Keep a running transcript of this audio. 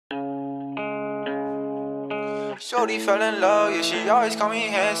Shorty fell in love, yeah, she always call me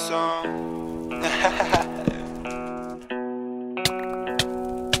handsome.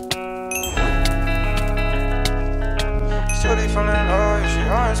 Shorty fell in love, yeah, she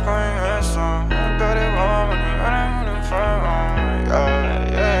always call me handsome. I got it wrong when you got it from,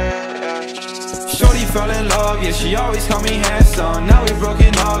 yeah, yeah, yeah. Shorty fell in love, yeah, she always call me handsome. Now we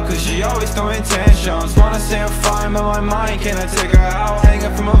broken up, cause she always throwing tensions. Wanna say I'm fine, but my mind, can I take her out?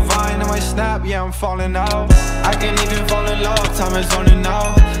 Hanging from a vine, I might snap, yeah, I'm falling out. I can't even fall in love, time is running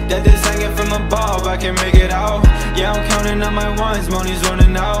out. That this hanging from above, I can make it out. Yeah, I'm counting on my ones, money's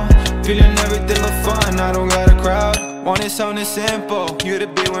running out. Feeling everything but fun, I don't got a crowd. Wanted something simple, you to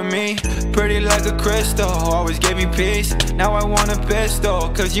be with me. Pretty like a crystal, always gave me peace. Now I want a pistol,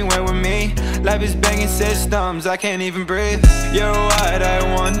 cause you ain't with me. Life is banging systems, I can't even breathe. You're what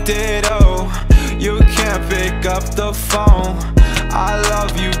I wanted, oh. You can't pick up the phone. I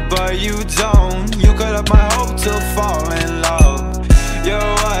love you, but you don't. You cut up my hope to fall in love. You're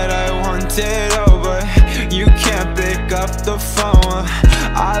what I wanted, oh, but you can't pick up the phone.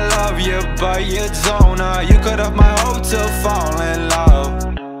 I love you, but you don't. You cut up my hope to fall in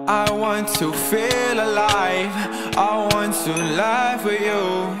love. I want to feel alive, I want to laugh with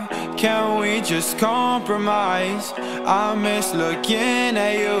you. Can we just compromise? I miss looking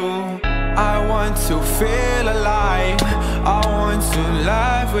at you. I want to feel alive, I want to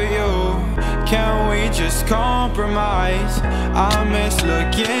laugh with you. Can we just compromise? I miss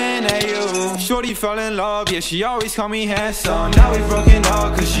looking at you. Shorty fell in love, yeah, she always call me handsome. Now we broken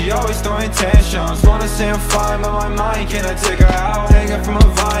up, cause she always throwing tensions. Wanna say I'm fine, but my mind, can I take her out? Hanging from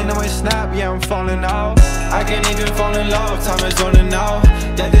a vine, I might snap, yeah, I'm falling out. I can't even fall in love, time is running out.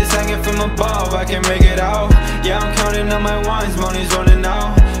 That this hanging from above, I can make it out. Yeah, I'm counting on my ones, money's running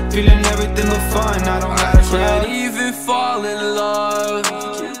out. Feeling everything but fun, I don't got a crowd. Can't even fall in love,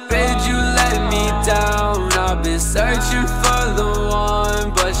 Cupid, you let me down. I've been searching for the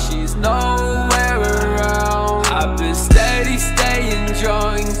one, but she's nowhere around. I've been steady staying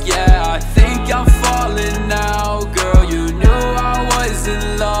drunk, yeah, I think I'm falling now. Girl, you knew I was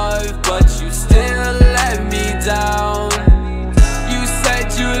in love, but you still let me down. You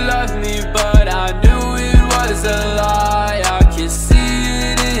said you loved me, but I knew it was a lie. I can see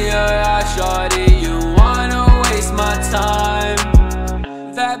it in your eyes, shorty, you wanna waste my time.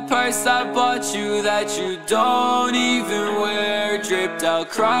 That purse I bought you that you don't even wear, dripped out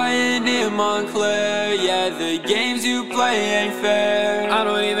crying in Montclair. Yeah, the games you play ain't fair. I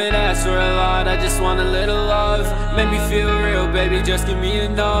don't even ask for a lot, I just want a little love. Make me feel real, baby, just give me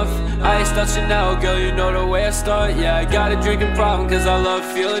enough. I ain't stuck Chanel, girl, you know the way I start. Yeah, I got a drinking problem, cause I love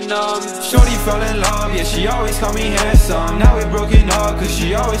feeling numb. Shorty fell in love, yeah, she always call me handsome. Now we broken up, cause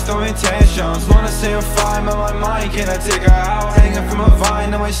she always throwing tensions. Wanna say I'm fine, but my mind, can I take her out? Hanging from a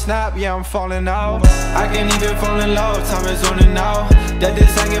vine, I might snap, yeah, I'm falling out. I can't even fall in love, time is running out. That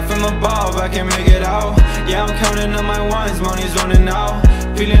this hanging from above, I can make it out. Yeah, I'm counting on my ones, money's running out.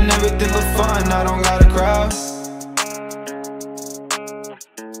 Feeling everything but fun, I don't got a crowd.